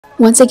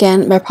Once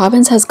again, my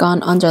province has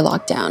gone under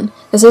lockdown.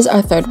 This is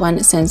our third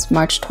one since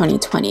March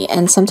 2020,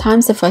 and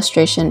sometimes the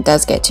frustration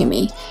does get to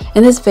me.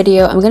 In this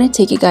video, I'm going to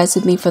take you guys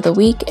with me for the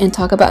week and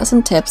talk about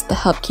some tips that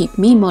help keep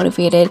me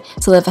motivated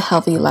to live a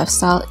healthy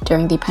lifestyle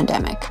during the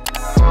pandemic.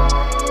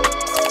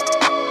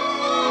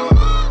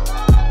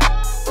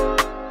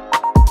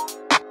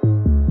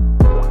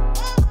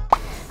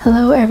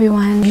 Hello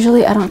everyone.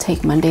 Usually I don't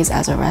take Mondays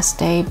as a rest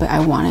day, but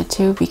I wanted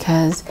to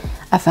because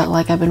I felt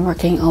like I've been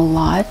working a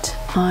lot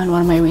on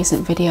one of my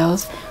recent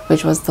videos,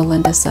 which was the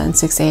Linda Sun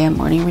 6 a.m.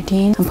 morning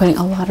routine. I'm putting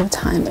a lot of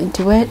time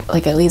into it,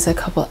 like at least a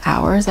couple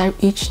hours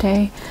each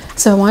day.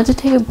 So I wanted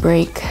to take a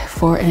break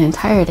for an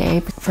entire day.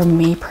 For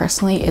me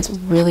personally, it's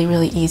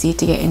really easy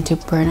to get into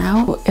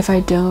burnout. If I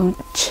don't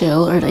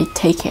chill or like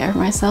take care of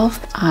myself,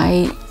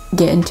 I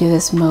get into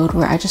this mode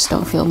where I just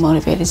don't feel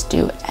motivated to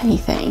do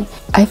anything.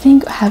 I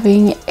think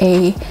having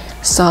a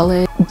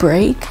solid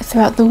break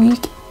throughout the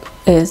week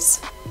is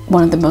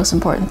one of the most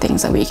important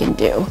things that we can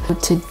do.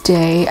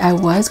 Today I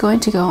was going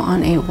to go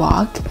on a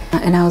walk,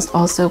 and I was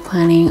also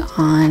planning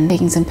on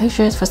taking some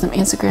pictures for some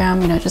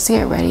Instagram, just to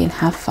get ready and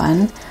have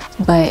fun.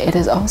 But it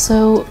is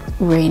also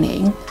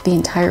raining the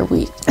entire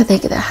week. I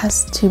think that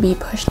has to be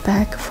pushed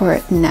back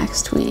for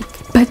next week.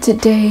 But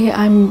today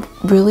I'm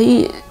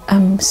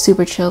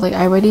super chill. Like,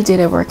 I already did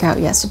a workout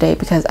yesterday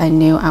because I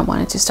knew I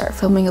wanted to start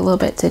filming a little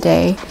bit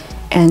today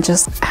and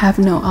just have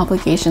no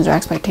obligations or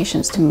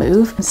expectations to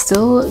move. I'm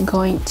still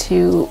going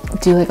to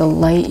do like a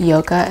light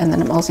yoga, and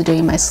then I'm also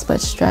doing my split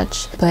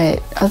stretch.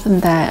 But other than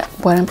that,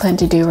 what I'm planning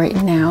to do right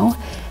now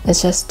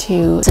is just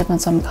to sip on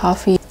some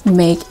coffee,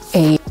 make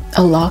a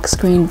lock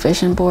screen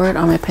vision board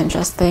on my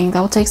Pinterest thing. That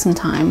will take some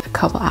time, a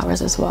couple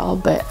hours as well,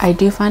 but I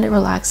do find it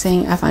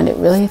relaxing. I find it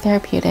really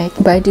therapeutic,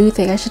 but I do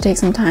think I should take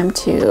some time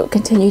to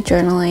continue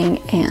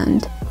journaling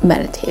and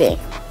meditating.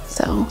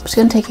 So I'm just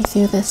gonna take you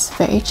through this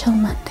very chill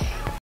Monday.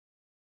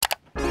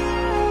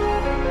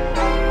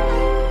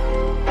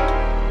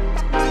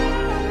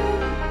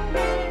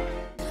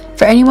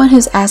 For anyone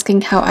who's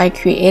asking how I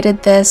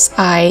created this,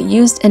 I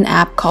used an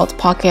app called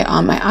Pocket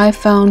on my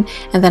iPhone,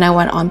 and then I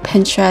went on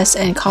Pinterest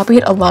and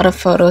copied a lot of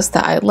photos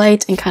that I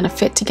liked and kind of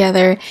fit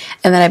together,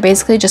 and then I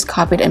basically just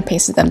copied and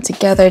pasted them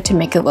together to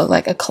make it look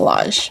like a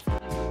collage.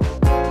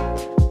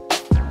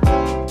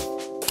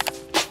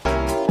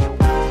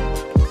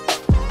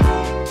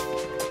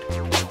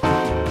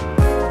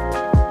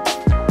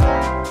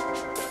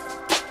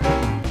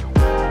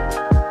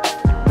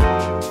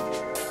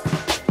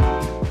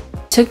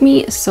 Took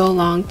me so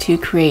long to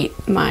create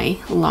my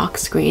lock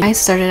screen. I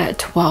started at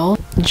 12,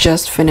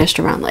 just finished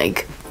around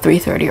like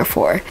 3:30 or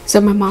 4. So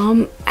my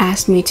mom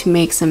asked me to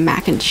make some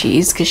mac and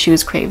cheese because she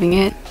was craving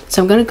it.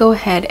 So I'm gonna go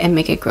ahead and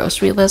make a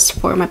grocery list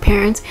for my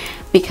parents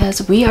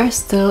because we are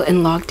still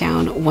in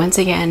lockdown. Once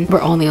again,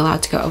 we're only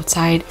allowed to go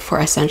outside for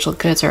essential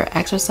goods or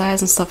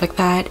exercise and stuff like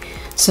that.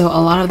 So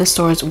a lot of the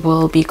stores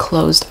will be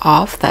closed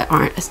off that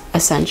aren't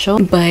essential,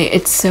 but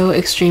it's so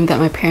extreme that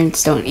my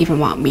parents don't even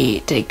want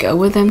me to go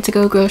with them to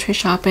go grocery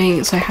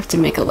shopping, so I have to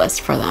make a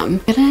list for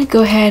them. I'm gonna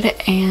go ahead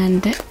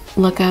and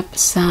look up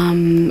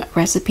some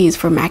recipes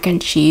for mac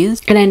and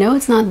cheese. And I know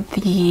it's not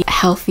the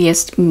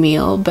healthiest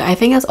meal, but I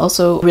think it's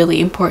also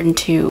really important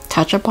to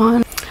touch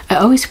upon. I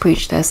always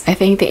preach this. I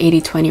think the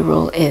 80-20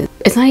 rule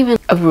it's not even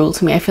a rule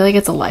to me. I feel like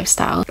it's a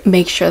lifestyle.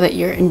 Make sure that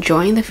you're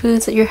enjoying the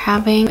foods that you're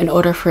having in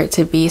order for it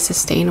to be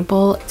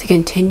sustainable. To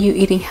continue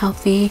eating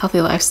healthy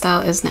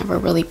lifestyle is never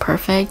really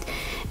perfect.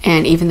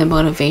 And even the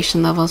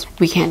motivation levels,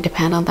 we can't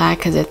depend on that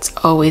because it's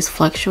always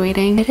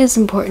fluctuating. It is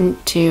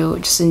important to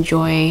just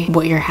enjoy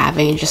what you're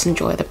having, just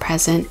enjoy the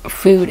present.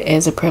 Food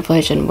is a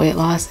privilege and weight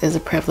loss is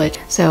a privilege.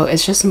 So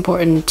it's just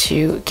important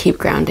to keep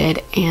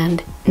grounded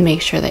and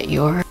make sure that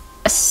you're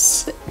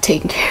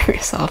taking care of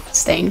yourself,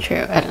 staying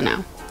true. I don't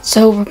know.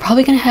 So we're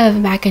probably gonna have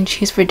mac and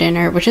cheese for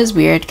dinner, which is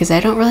weird because I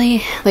don't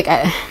really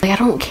I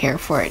don't care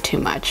for it too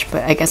much,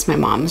 but I guess my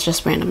mom's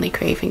just randomly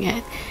craving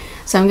it.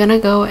 So I'm gonna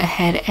go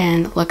ahead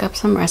and look up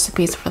some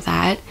recipes for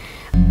that.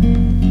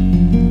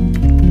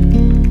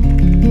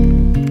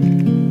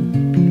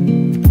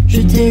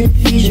 Jeter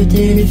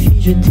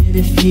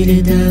les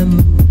filets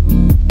d'amour,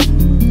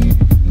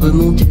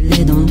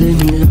 remontez-les dans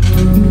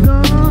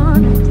 2001.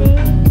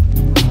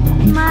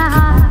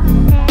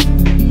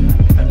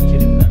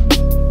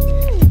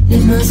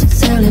 Les mains se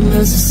serrent, les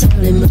mains se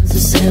serrent, les mains se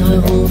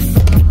serreront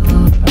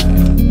fort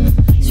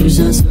sous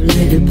un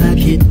soleil de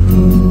papier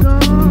doux.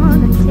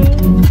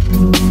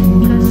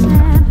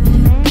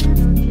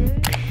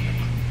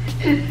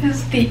 It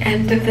is the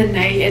end of the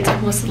night. It's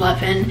almost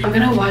 11. I'm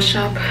gonna wash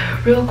up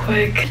real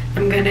quick.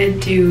 I'm gonna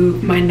do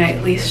my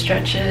nightly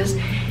stretches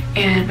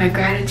and my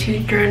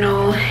gratitude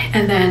journal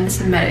and then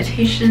some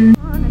meditation.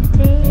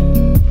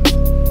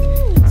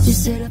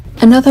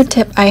 Another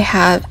tip I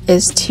have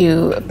is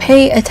to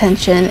pay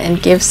attention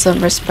and give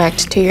some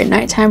respect to your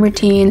nighttime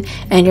routine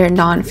and your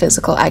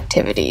non-physical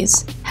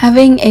activities.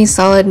 Having a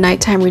solid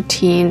nighttime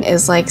routine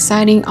is like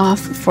signing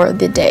off for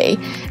the day.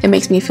 It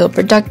makes me feel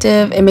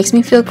productive, it makes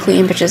me feel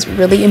clean, which is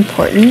really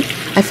important.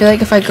 I feel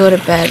like if I go to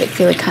bed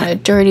feeling kind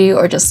of dirty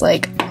or just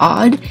like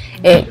odd,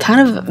 it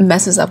kind of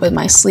messes up with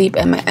my sleep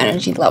and my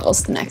energy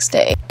levels the next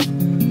day.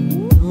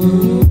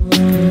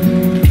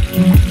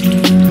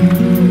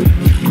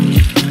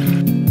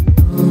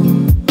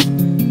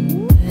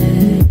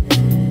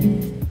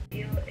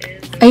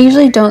 I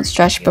usually don't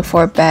stretch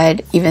before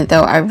bed, even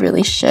though I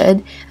really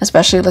should,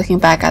 especially looking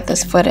back at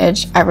this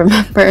footage. I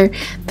remember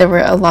there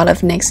were a lot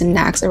of nicks and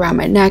knacks around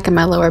my neck and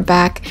my lower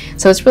back,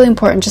 so it's really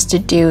important just to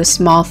do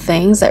small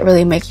things that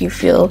really make you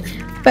feel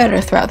better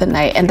throughout the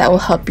night, and that will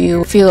help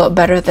you feel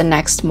better the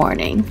next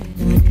morning.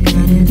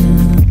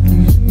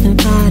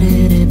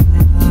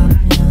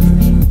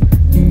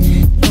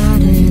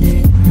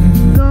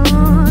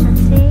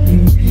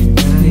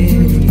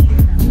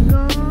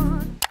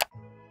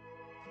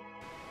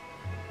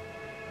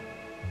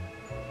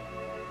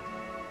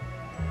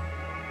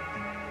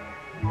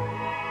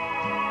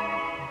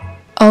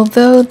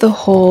 Although the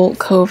whole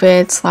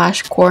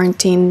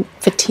COVID/quarantine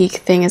fatigue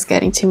thing is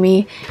getting to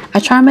me, I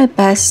try my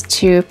best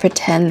to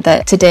pretend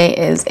that today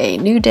is a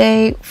new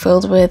day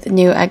filled with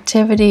new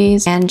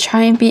activities and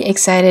try and be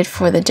excited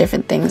for the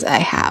different things I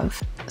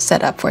have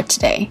set up for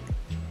today.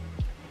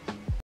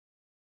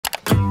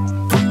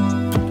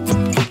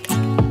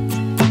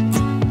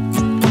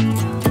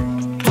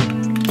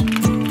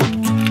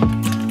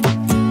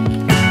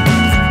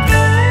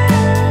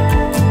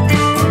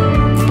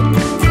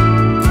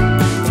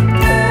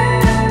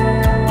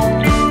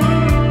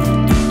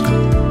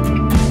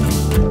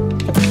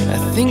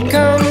 Think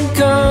I'm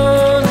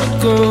gonna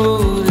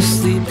go to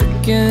sleep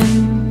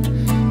again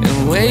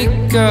and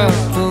wake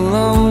up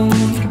alone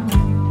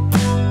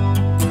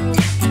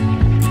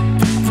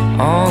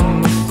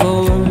on the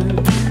floor,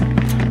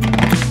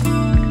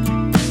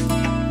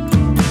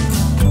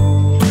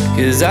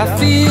 'cause I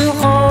feel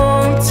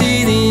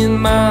haunted in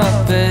my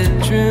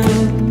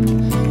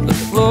bedroom. The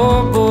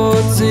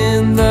floorboards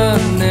in the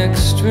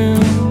next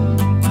room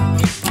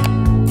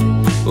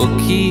will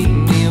keep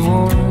me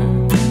warm.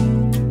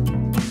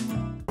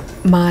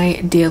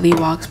 My daily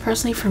walks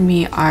personally for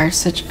me are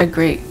such a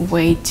great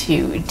way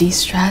to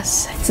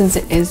de-stress. Since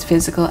it is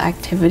physical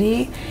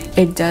activity,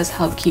 it does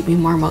help keep me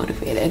more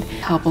motivated.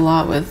 Help a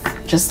lot with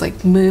just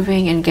like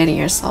moving and get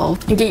yourself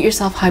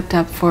hyped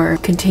up for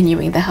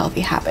continuing the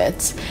healthy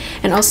habits.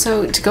 And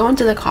also to go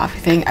into the coffee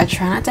thing, I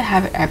try not to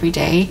have it every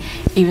day,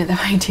 even though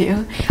I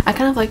do. I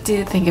kind of like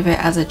to think of it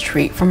as a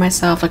treat for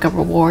myself, like a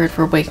reward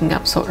for waking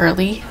up so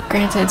early.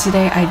 Granted,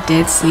 today I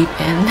did sleep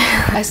in.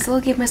 I still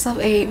gave myself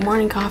a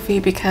morning coffee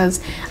because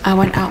I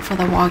went out for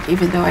the walk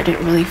even though I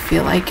didn't really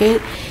feel like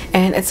it.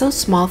 And it's those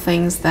small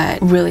things that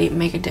really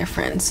make a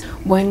difference.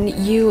 When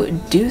you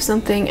do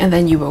something and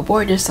then you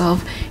reward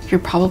yourself, you're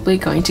probably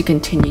going to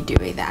continue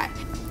doing that.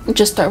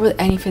 Just start with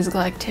any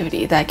physical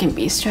activity. That can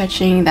be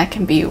stretching, that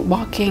can be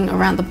walking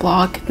around the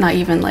block, not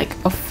even like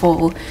a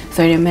full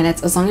 30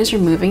 minutes. As long as you're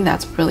moving,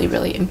 that's really,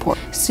 really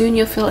important. Soon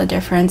you'll feel a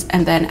difference,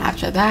 and then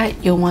after that,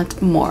 you'll want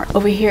more.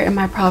 Over here in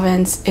my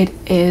province, it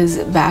is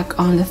back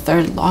on the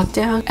 3rd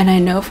lockdown, and I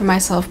know for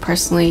myself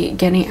personally,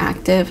 getting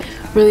active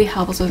really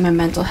helps with my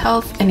mental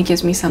health, and it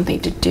gives me something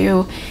to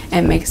do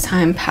and makes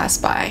time pass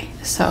by.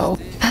 So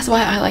that's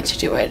why I like to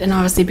do it, and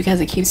obviously because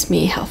it keeps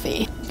me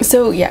healthy.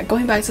 So yeah,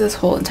 going back to this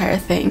whole entire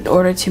thing, in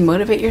order to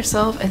motivate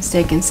yourself and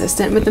stay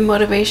consistent with the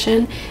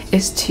motivation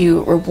is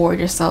to reward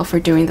yourself for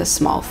doing the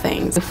small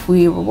things. If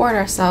we reward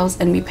ourselves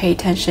and we pay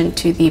attention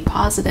to the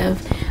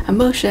positive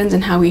emotions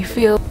and how we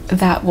feel,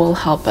 that will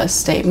help us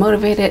stay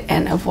motivated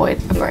and avoid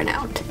a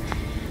burnout.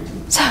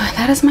 So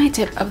that is my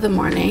tip of the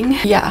morning.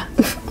 Yeah,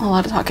 a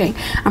lot of talking.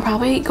 I'm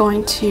probably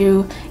going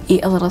to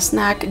eat a little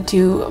snack,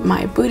 do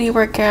my booty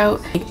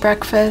workout, make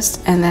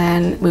breakfast, and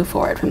then move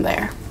forward from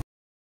there.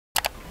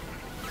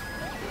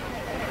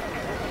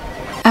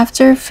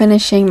 After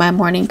finishing my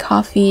morning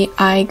coffee,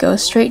 I go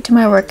straight to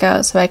my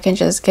workout so I can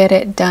just get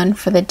it done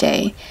for the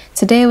day.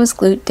 Today was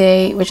glute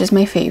day, which is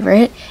my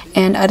favorite,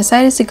 and I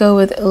decided to go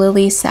with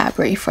Lily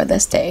Sabri for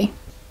this day.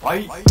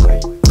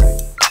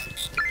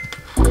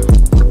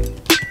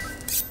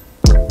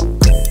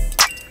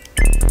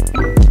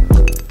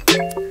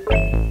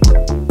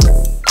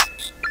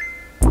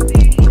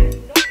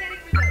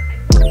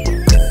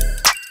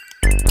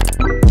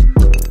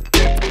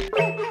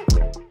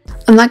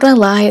 I'm not gonna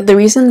lie, the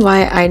reason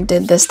why I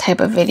did this type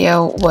of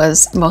video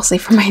was mostly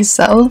for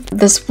myself.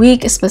 This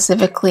week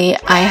specifically,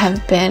 I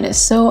have been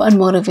so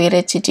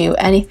unmotivated to do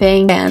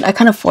anything, and I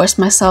kind of forced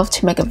myself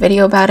to make a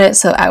video about it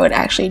so I would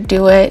actually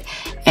do it,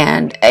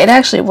 and it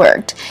actually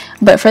worked.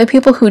 But for the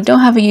people who don't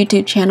have a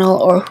YouTube channel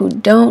or who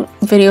don't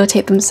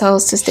videotape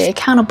themselves to stay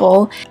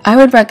accountable, I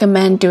would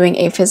recommend doing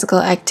a physical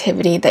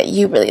activity that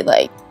you really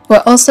like.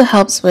 What also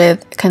helps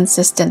with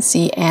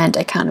consistency and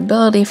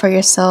accountability for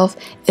yourself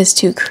is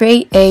to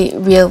create a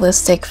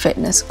realistic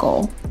fitness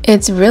goal.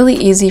 It's really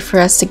easy for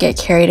us to get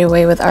carried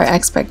away with our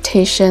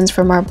expectations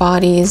from our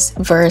bodies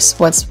versus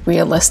what's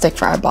realistic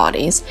for our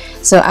bodies.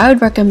 So I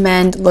would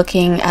recommend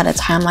looking at a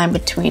timeline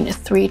between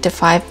 3 to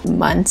 5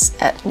 months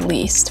at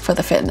least for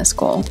the fitness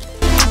goal.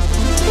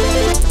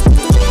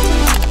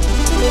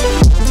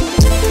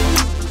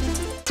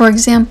 For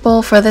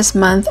example, for this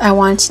month, I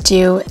want to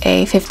do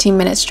a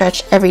 15-minute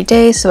stretch every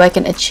day so I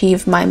can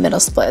achieve my middle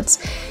splits.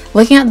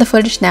 Looking at the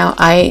footage now,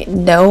 I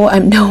know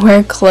I'm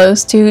nowhere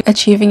close to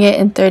achieving it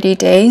in 30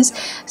 days.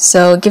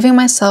 So giving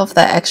myself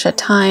that extra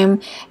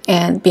time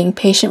and being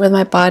patient with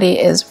my body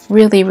is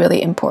really,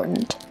 really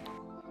important.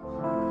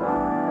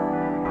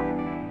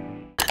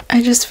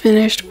 I just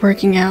finished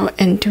working out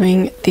and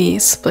doing the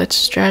split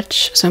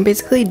stretch. So I'm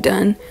basically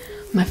done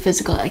my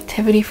physical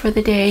activity for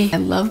the day. I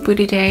love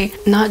booty day,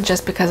 not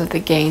just because of the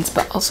gains,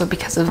 but also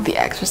because of the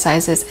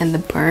exercises and the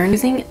burn.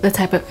 Using the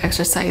type of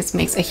exercise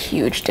makes a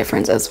huge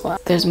difference as well.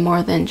 There's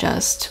more than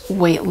just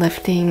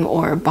weightlifting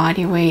or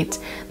body weight.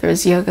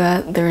 There's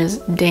yoga, there's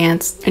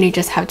dance, and you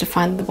just have to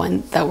find the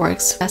one that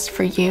works best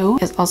for you.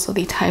 There's also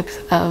the types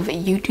of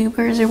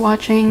YouTubers you're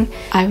watching.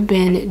 I've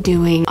been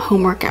doing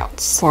home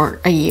workouts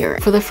for a year.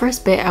 For the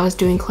first bit, I was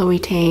doing Chloe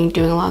Ting,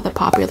 doing a lot of the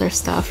popular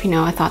stuff. You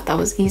know, I thought that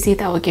was easy,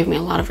 that would give me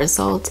a lot of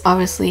results.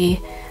 Obviously,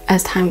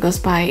 as time goes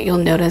by, you'll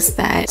notice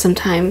that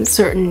sometimes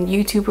certain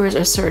YouTubers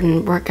or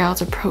certain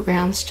workouts or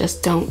programs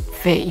just don't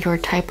fit your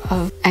type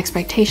of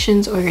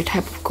expectations or your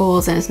type of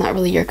goals, and it's not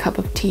really your cup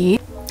of tea.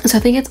 So I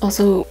think it's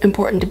also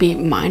important to be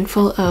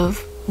mindful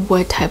of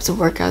what types of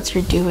workouts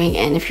you're doing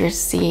and if you're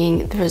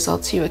seeing the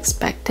results you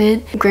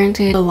expected.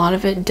 Granted, a lot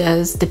of it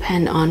does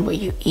depend on what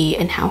you eat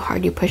and how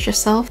hard you push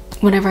yourself.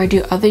 Whenever I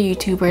do other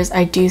YouTubers,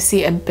 I do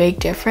see a big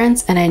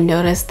difference, and I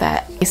notice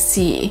that I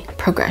see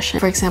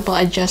progression. For example,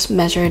 I just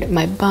measured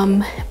my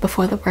bum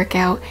before the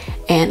workout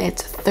and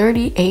it's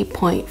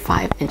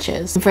 38.5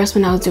 inches. First,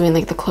 when I was doing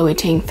like the Chloe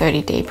Ting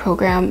 30-day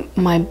program,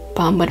 my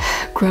bum would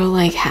grow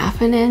like half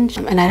an inch,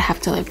 and I'd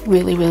have to like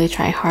really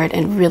try hard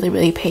and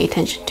really pay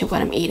attention to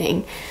what I'm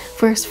eating.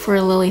 First, for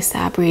Lily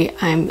Sabri,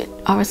 I'm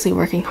obviously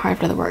working hard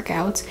for the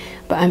workouts,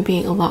 but I'm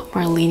being a lot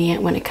more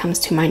lenient when it comes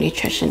to my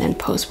nutrition and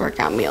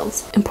post-workout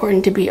meals.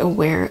 Important to be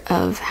aware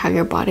of how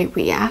your body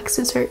reacts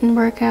to certain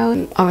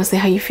workouts. Obviously,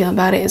 how you feel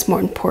about it is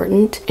more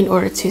important. In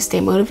order to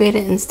stay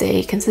motivated and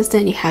stay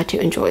consistent, you have to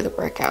enjoy the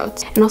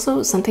workouts. And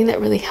also, something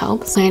that really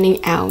helps,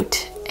 planning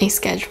out a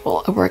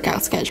schedule, a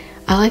workout schedule.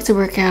 I like to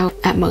work out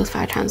at most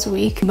 5 times a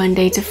week,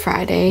 Monday to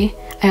Friday.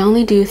 I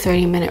only do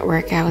 30-minute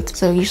workouts.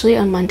 So usually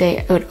on Monday,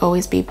 it would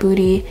always be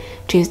booty.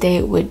 Tuesday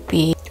it would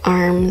be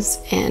arms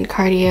and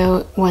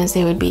cardio.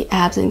 Wednesday would be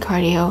abs and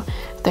cardio.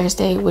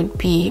 Thursday would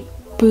be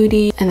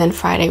booty. And then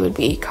Friday would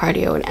be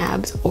cardio and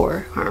abs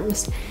or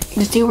arms.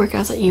 Just do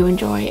workouts that you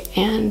enjoy,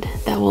 and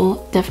that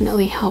will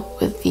definitely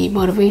help with the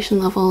motivation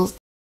levels.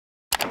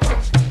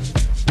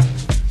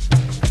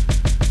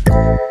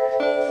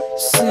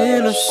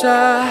 Sinner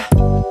shy,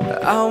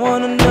 I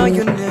wanna know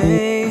your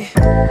name.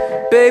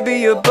 Baby,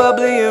 you're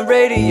bubbly and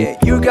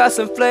radiant. You got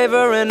some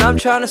flavor and I'm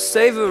trying to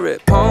savor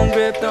it. Palm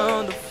gripped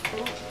on the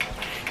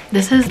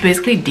This is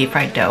basically deep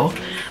fried dough,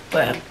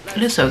 but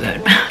it is so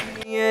good.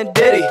 and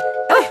Diddy,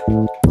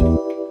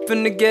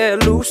 finna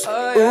get loose.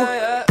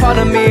 Ooh.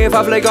 Pardon me if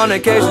I flake on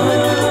occasion.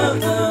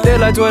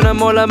 Daylight when I'm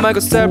more like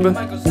Michael Sarah.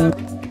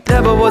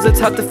 Never was the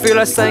type to feel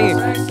like singing.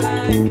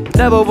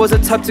 Never was the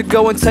type to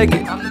go and take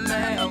it.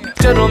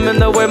 Gentleman,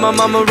 the way my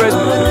mama raised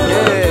me.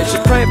 Yeah, she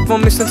prayed for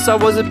me since I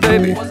was a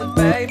baby.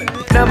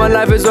 Now my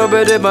life is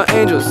orbited by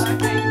angels.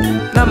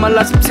 Now my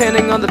life's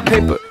obtaining on the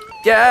paper.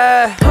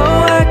 Yeah,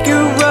 oh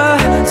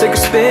Acura, take a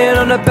spin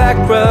on the back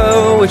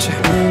row with your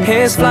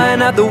hands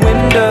flying out the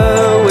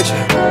window with you.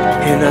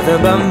 Hear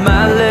nothing but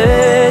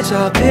mileage,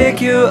 I'll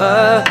pick you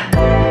up.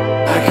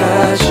 I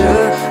got you,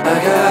 I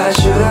got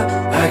you,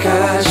 I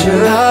got you.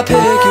 I'll pick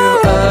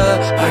you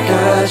up. I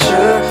got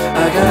you,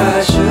 I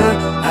got you,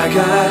 I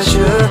got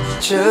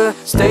you.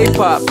 Stay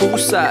pop,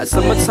 poolside,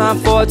 summertime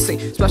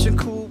 14, splashing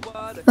cool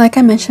water. Like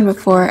I mentioned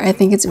before, I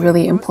think it's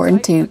really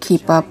important to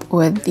keep up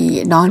with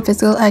the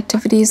non-physical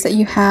activities that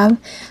you have.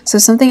 So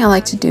something I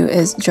like to do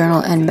is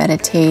journal and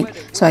meditate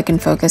so I can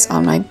focus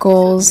on my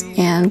goals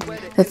and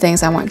the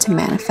things I want to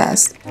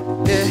manifest.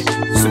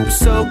 Yeah, super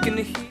soak in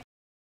the heat.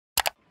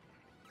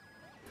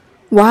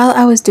 While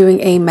I was doing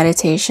a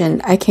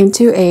meditation, I came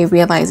to a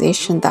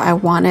realization that I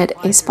wanted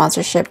a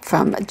sponsorship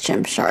from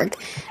Gymshark.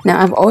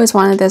 Now, I've always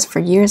wanted this for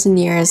years and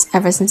years,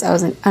 ever since I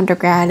was an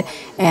undergrad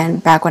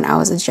and back when I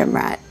was a gym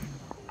rat.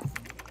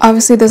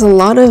 Obviously, there's a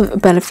lot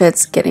of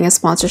benefits getting a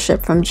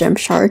sponsorship from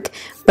Gymshark,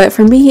 but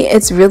for me,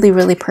 it's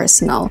really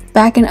personal.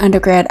 Back in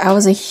undergrad, I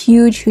was a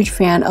huge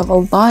fan of a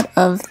lot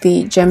of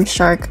the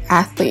Gymshark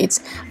athletes,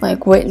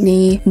 like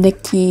Whitney,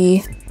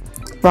 Nikki,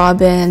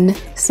 Robin,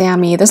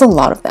 Sammy. There's a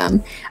lot of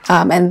them,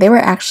 and they were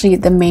actually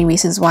the main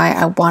reasons why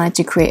I wanted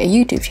to create a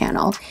YouTube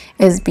channel,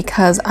 is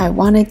because I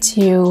wanted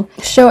to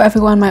show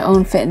everyone my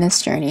own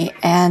fitness journey,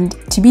 and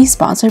to be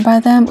sponsored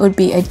by them would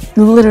be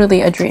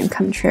literally a dream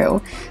come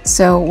true.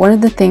 So one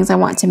of the things I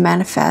want to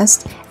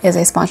manifest is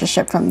a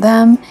sponsorship from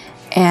them,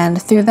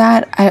 And through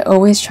that, I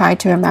always try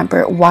to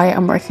remember why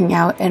I'm working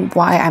out and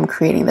why I'm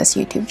creating this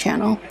YouTube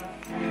channel.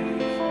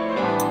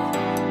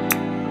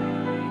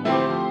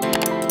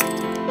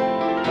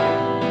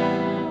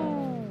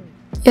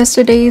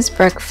 Yesterday's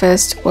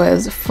breakfast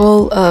was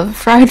full of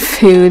fried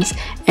foods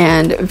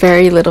and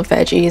very little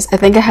veggies. I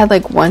think I had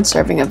like one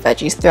serving of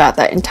veggies throughout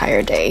that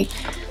entire day.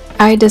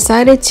 I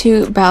decided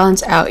to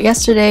balance out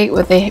yesterday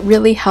with a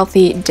really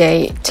healthy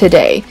day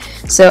today.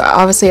 So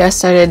obviously I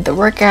started the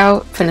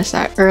workout, finished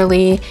that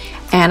early,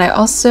 and I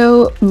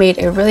also made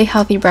a really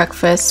healthy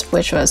breakfast,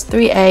 which was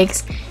 3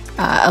 eggs,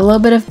 a little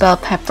bit of bell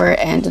pepper,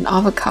 and an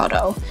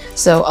avocado.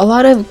 So a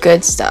lot of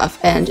good stuff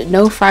and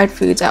no fried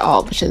foods at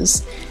all, which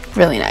is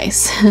really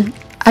nice.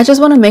 I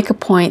just want to make a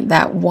point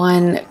that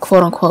one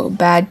quote-unquote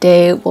bad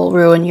day will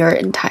ruin your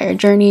entire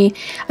journey.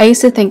 I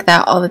used to think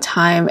that all the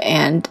time,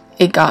 and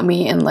it got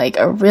me in like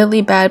a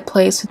really bad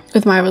place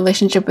with my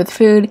relationship with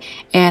food,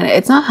 and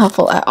it's not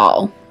helpful at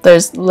all.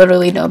 There's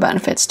literally no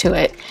benefits to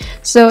it.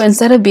 So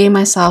instead of beating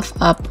myself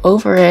up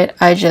over it,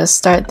 I just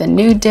start the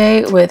new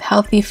day with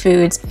healthy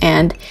foods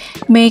and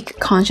make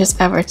conscious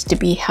efforts to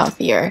be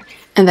healthier,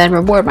 and then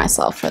reward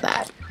myself for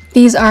that.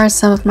 These are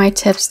some of my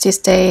tips to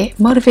stay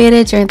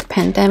motivated during the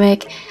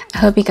pandemic. I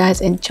hope you guys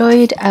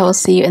enjoyed. I will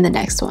see you in the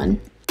next one.